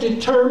they have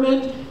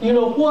determined, you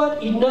know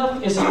what?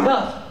 Enough is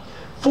enough.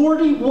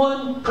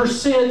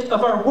 41%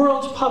 of our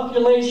world's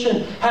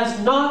population has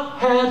not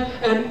had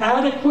an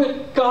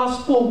adequate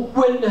gospel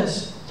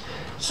witness.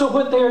 So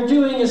what they're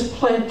doing is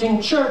planting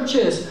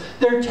churches.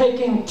 They're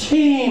taking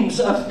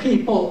teams of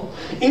people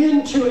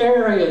into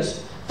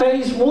areas.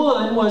 Phase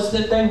 1 was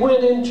that they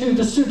went into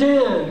the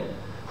Sudan,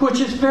 which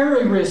is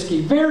very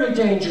risky, very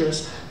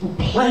dangerous, and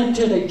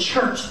planted a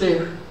church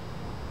there.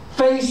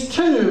 Phase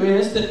 2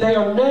 is that they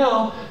are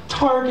now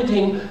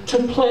targeting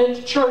to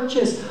plant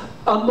churches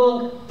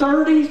among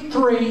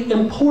 33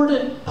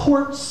 important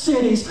port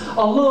cities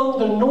along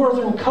the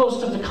northern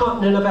coast of the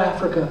continent of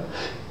Africa.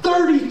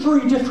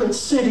 33 different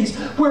cities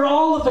where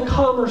all of the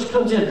commerce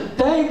comes in.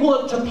 They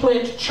want to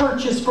plant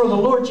churches for the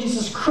Lord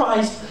Jesus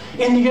Christ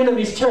in the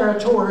enemy's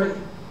territory.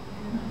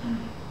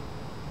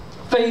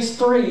 Phase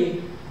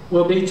 3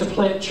 will be to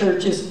plant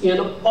churches in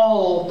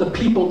all the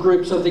people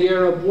groups of the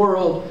Arab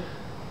world.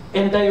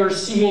 And they are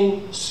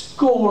seeing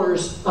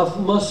scores of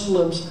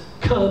Muslims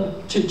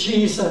come to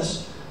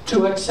Jesus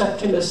to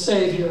accept him as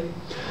Savior.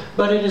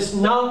 But it is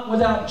not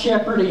without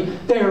jeopardy.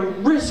 They are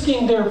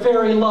risking their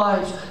very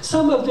lives.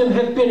 Some of them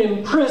have been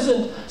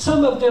imprisoned.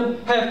 Some of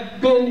them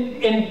have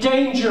been in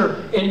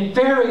danger in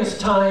various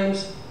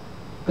times.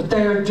 But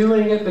they are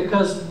doing it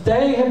because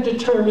they have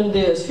determined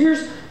this.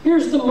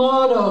 Here's the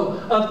motto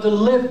of the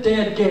Live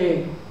Dead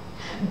game.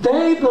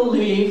 They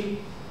believe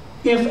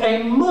if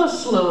a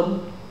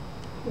Muslim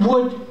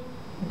would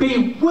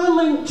be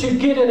willing to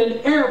get in an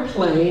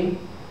airplane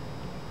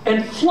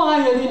and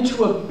fly it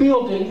into a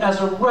building as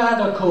a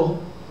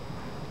radical,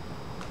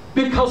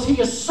 because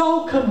he is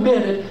so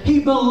committed,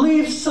 he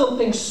believes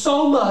something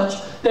so much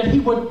that he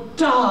would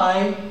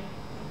die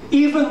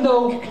even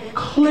though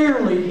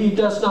clearly he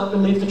does not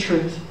believe the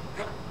truth.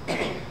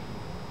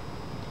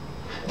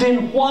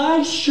 Then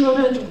why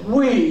shouldn't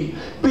we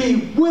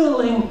be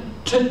willing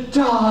to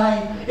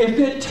die if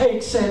it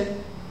takes it?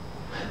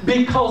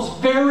 Because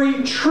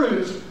very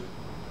truth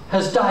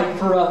has died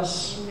for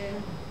us.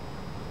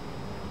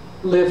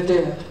 Live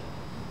Dead.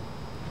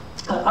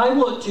 I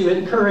want to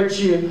encourage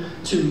you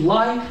to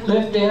like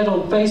Live Dead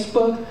on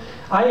Facebook.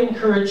 I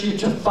encourage you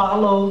to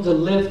follow the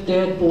Live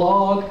Dead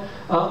blog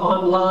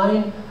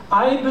online.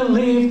 I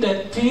believe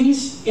that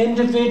these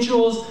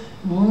individuals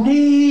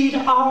need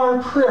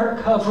our prayer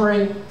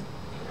covering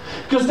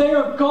because they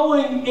are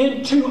going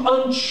into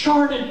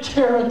uncharted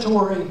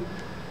territory,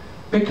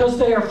 because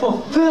they are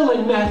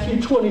fulfilling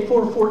Matthew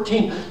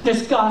 24:14.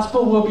 This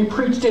gospel will be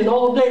preached in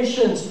all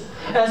nations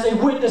as a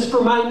witness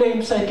for my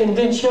name's sake, and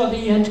then shall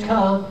the end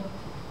come.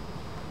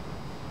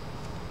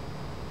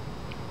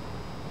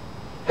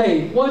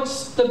 Hey,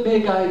 what's the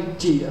big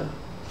idea?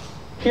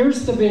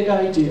 Here's the big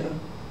idea.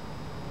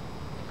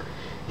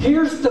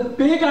 Here's the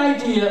big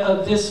idea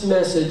of this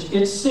message.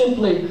 It's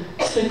simply,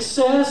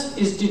 success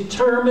is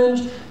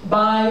determined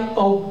by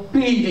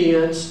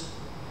obedience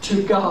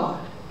to God,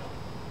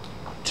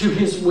 to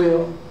His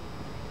will.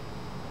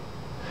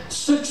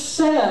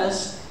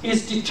 Success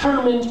is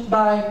determined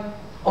by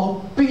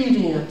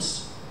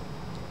obedience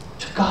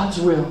to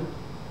God's will.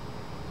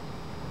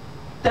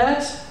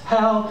 That's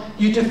how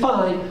you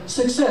define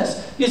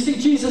success. You see,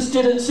 Jesus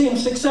didn't seem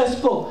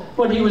successful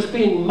when he was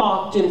being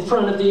mocked in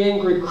front of the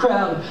angry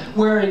crowd,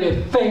 wearing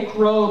a fake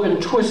robe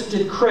and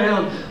twisted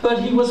crown,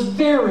 but he was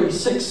very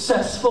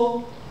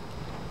successful.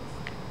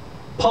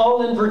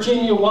 Paul and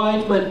Virginia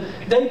Wideman,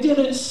 they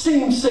didn't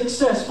seem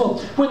successful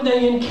when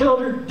they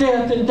encountered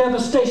death and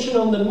devastation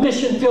on the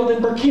mission field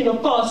in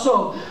Burkina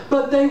Faso,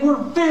 but they were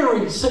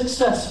very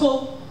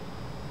successful.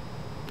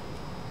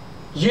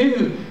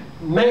 You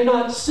may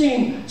not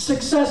seem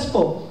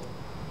successful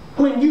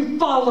when you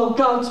follow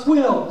God's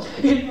will.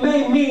 It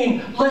may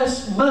mean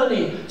less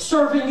money,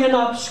 serving in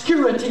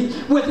obscurity,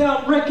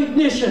 without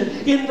recognition,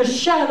 in the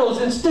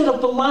shadows instead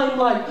of the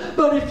limelight.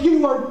 But if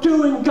you are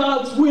doing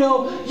God's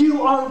will,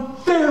 you are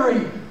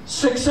very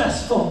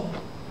successful.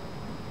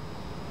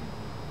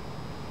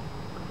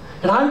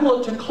 And I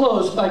want to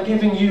close by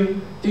giving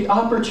you the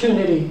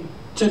opportunity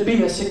to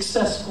be a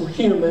successful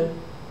human.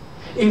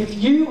 If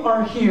you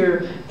are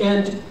here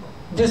and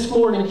this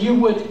morning you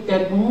would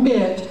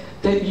admit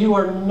that you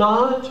are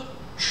not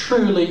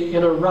truly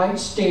in a right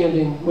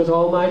standing with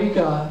Almighty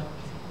God,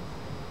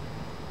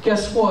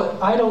 guess what?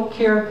 I don't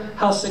care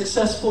how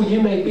successful you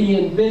may be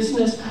in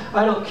business.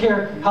 I don't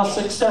care how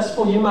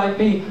successful you might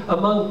be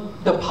among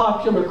the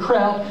popular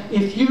crowd.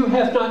 If you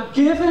have not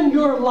given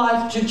your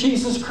life to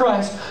Jesus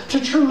Christ to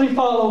truly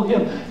follow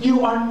Him,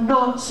 you are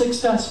not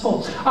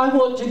successful. I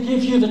want to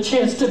give you the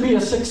chance to be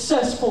a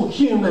successful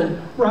human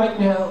right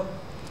now.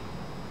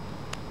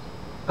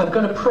 I'm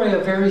going to pray a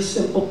very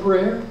simple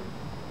prayer.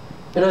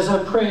 And as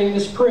I'm praying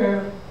this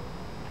prayer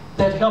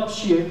that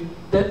helps you,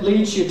 that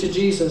leads you to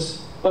Jesus,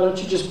 why don't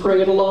you just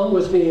pray it along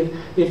with me?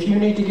 If you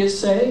need to get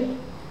saved,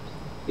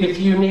 if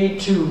you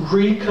need to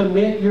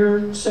recommit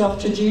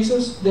yourself to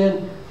Jesus,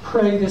 then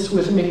pray this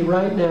with me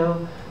right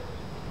now.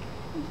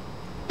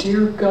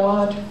 Dear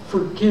God,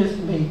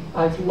 forgive me.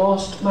 I've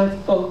lost my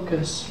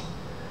focus.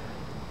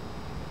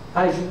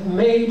 I've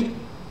made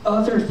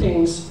other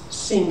things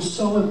seem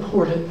so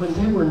important when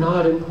they were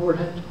not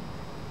important.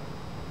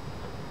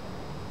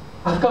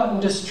 I've gotten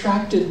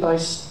distracted by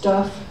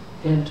stuff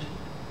and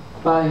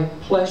by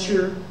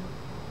pleasure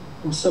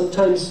and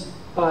sometimes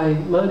by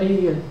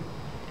money and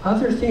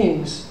other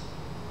things.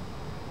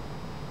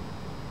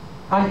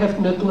 I have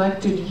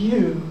neglected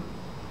you.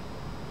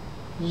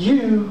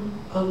 You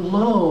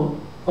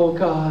alone, oh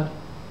God,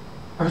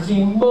 are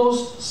the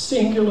most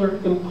singular,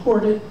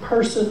 important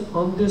person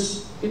on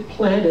this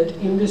planet,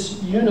 in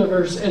this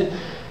universe, and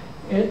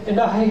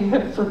I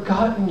have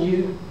forgotten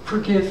you.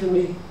 Forgive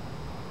me.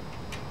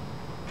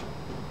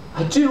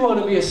 I do want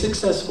to be a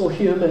successful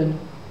human.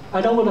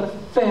 I don't want to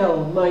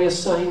fail my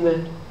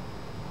assignment.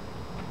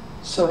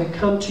 So I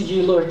come to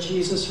you, Lord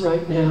Jesus,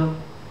 right now.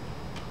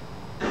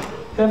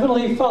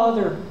 Heavenly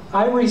Father,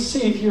 I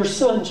receive your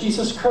Son,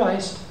 Jesus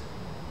Christ.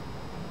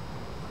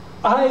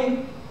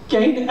 I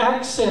gain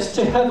access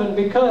to heaven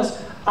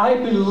because I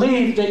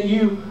believe that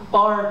you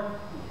are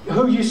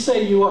who you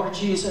say you are,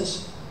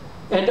 Jesus.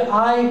 And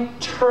I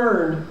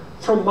turn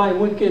from my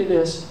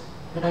wickedness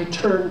and I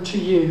turn to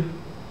you.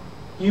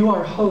 You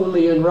are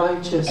holy and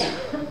righteous.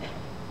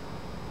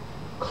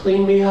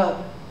 Clean me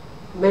up.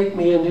 Make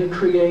me a new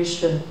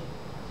creation.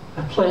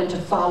 I plan to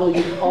follow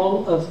you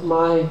all of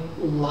my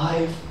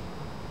life.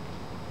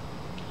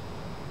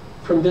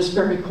 From this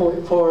very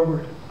point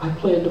forward, I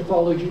plan to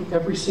follow you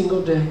every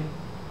single day.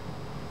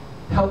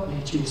 Help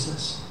me,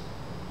 Jesus.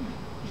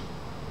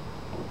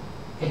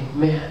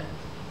 Amen.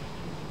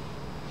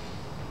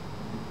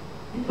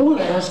 I want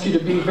to ask you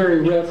to be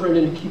very reverent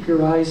and keep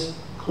your eyes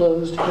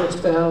closed, heads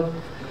bowed.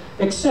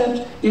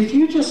 Except if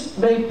you just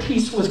made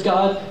peace with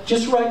God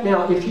just right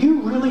now, if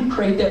you really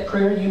prayed that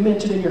prayer and you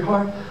meant it in your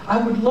heart, I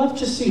would love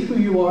to see who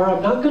you are.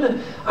 I'm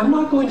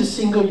not going to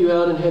single you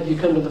out and have you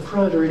come to the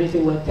front or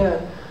anything like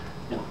that.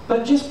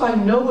 But just by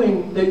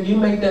knowing that you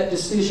made that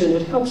decision,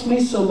 it helps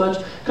me so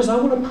much because I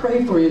want to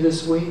pray for you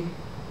this week.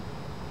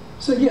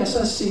 So yes,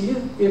 I see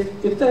you.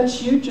 If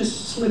that's you,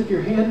 just slip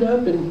your hand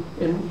up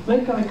and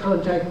make eye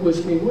contact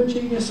with me, would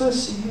you? Yes, I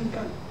see you.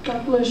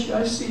 God bless you.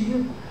 I see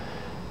you.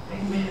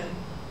 Amen.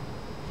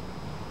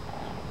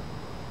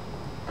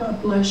 God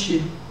bless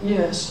you.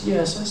 Yes,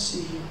 I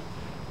see you.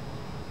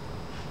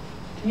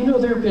 Do you know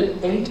there have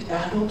been 8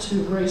 adults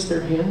who've raised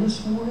their hand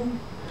this morning?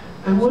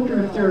 I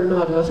wonder if there are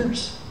not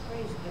others.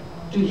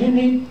 Do you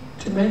need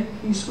to make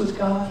peace with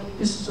God?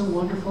 This is a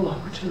wonderful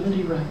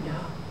opportunity right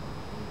now.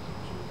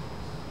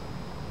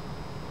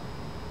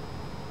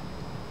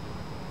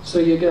 So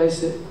you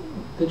guys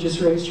that just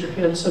raised your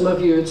hand, some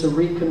of you, it's a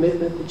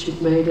recommitment that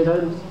you've made,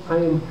 and I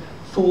am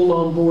full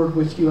on board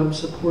with you. I'm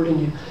supporting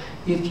you.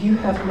 If you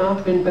have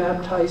not been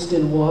baptized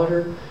in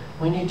water,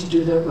 we need to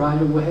do that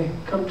right away.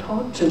 Come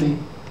talk to me.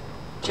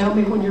 Tell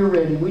me when you're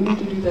ready. We need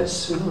to do that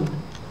soon.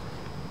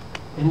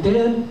 And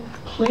then,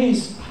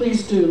 please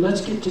do,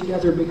 let's get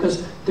together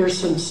because there's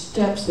some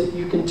steps that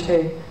you can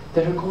take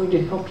that are going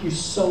to help you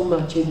so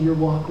much in your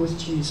walk with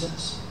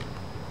Jesus.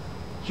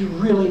 You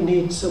really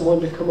need someone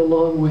to come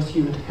along with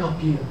you and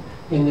help you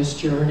in this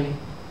journey.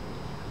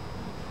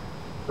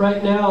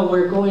 right now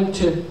we're going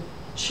to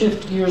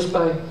shift gears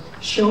by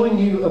showing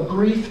you a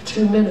brief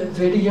 2-minute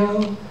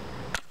video.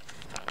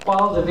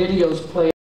 While the video's playing,